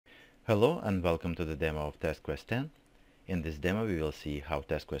Hello and welcome to the demo of TestQuest 10. In this demo we will see how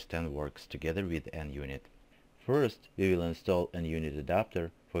TestQuest 10 works together with NUnit. First, we will install a NUnit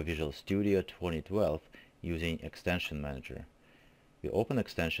adapter for Visual Studio 2012 using Extension Manager. We open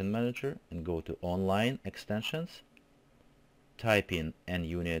Extension Manager and go to Online Extensions, type in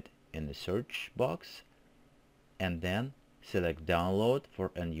NUnit in the search box, and then select Download for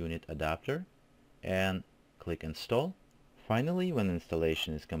NUnit adapter and click Install. Finally, when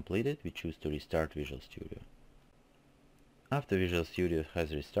installation is completed, we choose to restart Visual Studio. After Visual Studio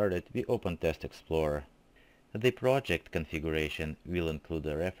has restarted, we open Test Explorer. The project configuration will include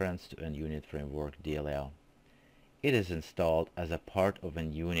a reference to NUnit Framework DLL. It is installed as a part of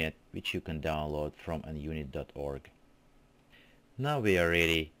NUnit, which you can download from nunit.org. Now we are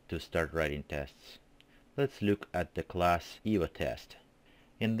ready to start writing tests. Let's look at the class EvaTest.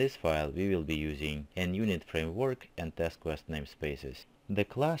 In this file, we will be using NUnit Framework and TestQuest namespaces. The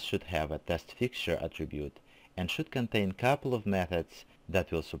class should have a test fixture attribute and should contain a couple of methods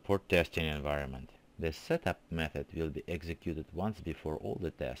that will support testing environment. The setup method will be executed once before all the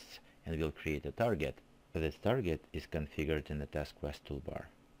tests and will create a target. This target is configured in the TestQuest toolbar.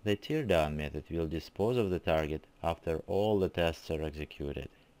 The teardown method will dispose of the target after all the tests are executed.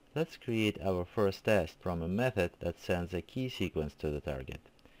 Let's create our first test from a method that sends a key sequence to the target.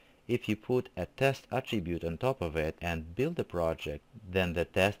 If you put a test attribute on top of it and build a project, then the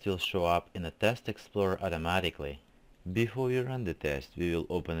test will show up in a Test Explorer automatically. Before we run the test, we will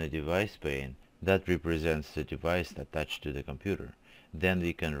open a device pane that represents the device attached to the computer. Then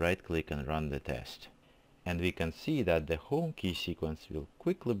we can right-click and run the test. And we can see that the home key sequence will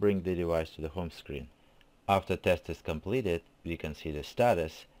quickly bring the device to the home screen. After test is completed, we can see the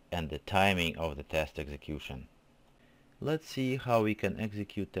status and the timing of the test execution. Let's see how we can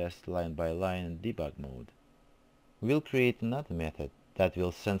execute tests line by line in debug mode. We'll create another method that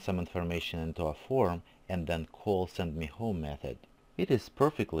will send some information into a form and then call sendMeHome method. It is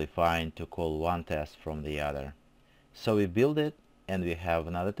perfectly fine to call one test from the other. So we build it and we have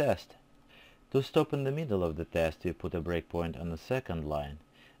another test. To stop in the middle of the test, we put a breakpoint on the second line.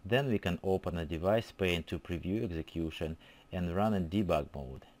 Then we can open a device pane to preview execution and run in debug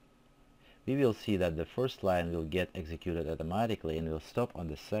mode. We will see that the first line will get executed automatically and will stop on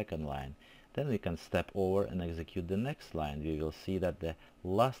the second line. Then we can step over and execute the next line. We will see that the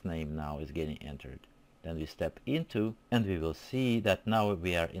last name now is getting entered. Then we step into and we will see that now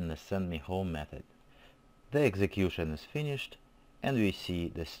we are in the sendMeHome method. The execution is finished and we see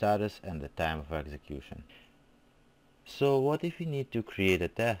the status and the time of execution. So what if we need to create a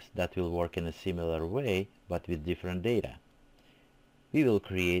test that will work in a similar way but with different data? We will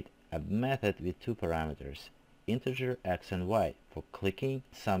create a method with two parameters, integer x and y, for clicking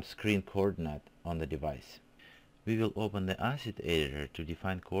some screen coordinate on the device. We will open the asset editor to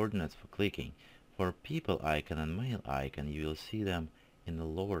define coordinates for clicking. For people icon and mail icon, you will see them in the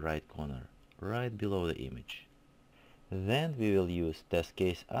lower right corner, right below the image. Then we will use test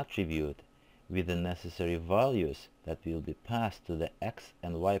case attribute with the necessary values that will be passed to the x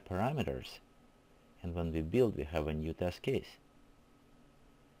and y parameters. And when we build, we have a new test case.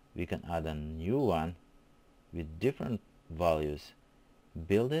 We can add a new one with different values,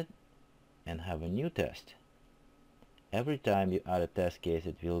 build it, and have a new test. Every time you add a test case,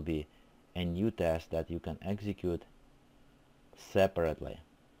 it will be a new test that you can execute separately.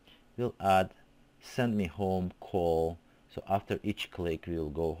 We'll add sendMeHome call, so after each click we will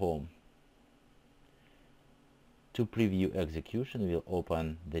go home. To preview execution, we'll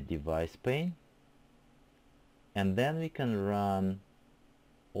open the device pane, and then we can run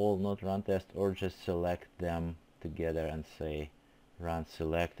all not run tests or just select them together and say run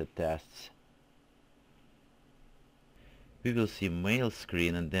selected tests. We will see mail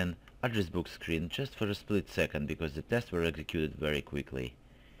screen and then address book screen just for a split second because the tests were executed very quickly.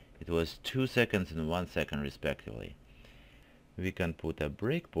 It was 2 seconds and 1 second respectively. We can put a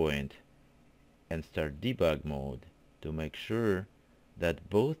breakpoint and start debug mode to make sure that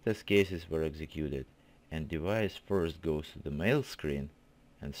both test cases were executed and device first goes to the mail screen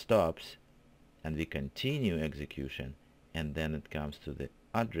and stops, and we continue execution, and then it comes to the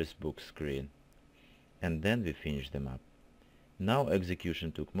address book screen, and then we finish them up. Now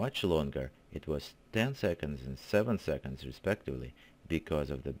execution took much longer. It was 10 seconds and 7 seconds respectively because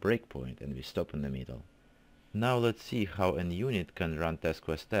of the breakpoint, and we stop in the middle. Now let's see how NUnit can run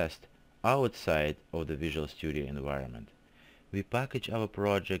TestQuest test outside of the Visual Studio environment. We package our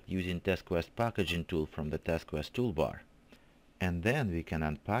project using TestQuest packaging tool from the TestQuest toolbar. And then we can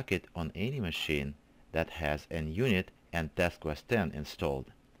unpack it on any machine that has NUnit and TestQuest 10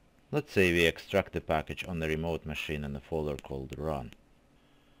 installed. Let's say we extract the package on the remote machine in a folder called run.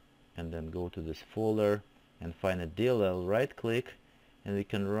 And and then go to this folder and find a DLL, right click, and we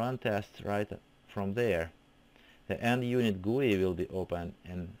can run tests right from there. The NUnit GUI will be open,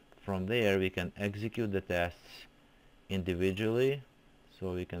 and from there we can execute the tests individually,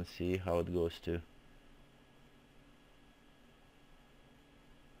 so we can see how it goes to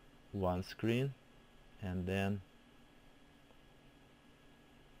one screen and then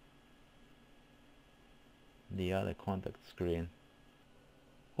the other contact screen.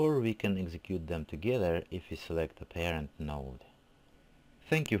 Or we can execute them together if we select a parent node.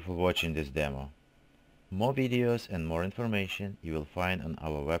 Thank you for watching this demo. More videos and more information you will find on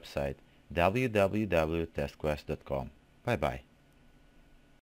our website www.testquest.com. Bye bye.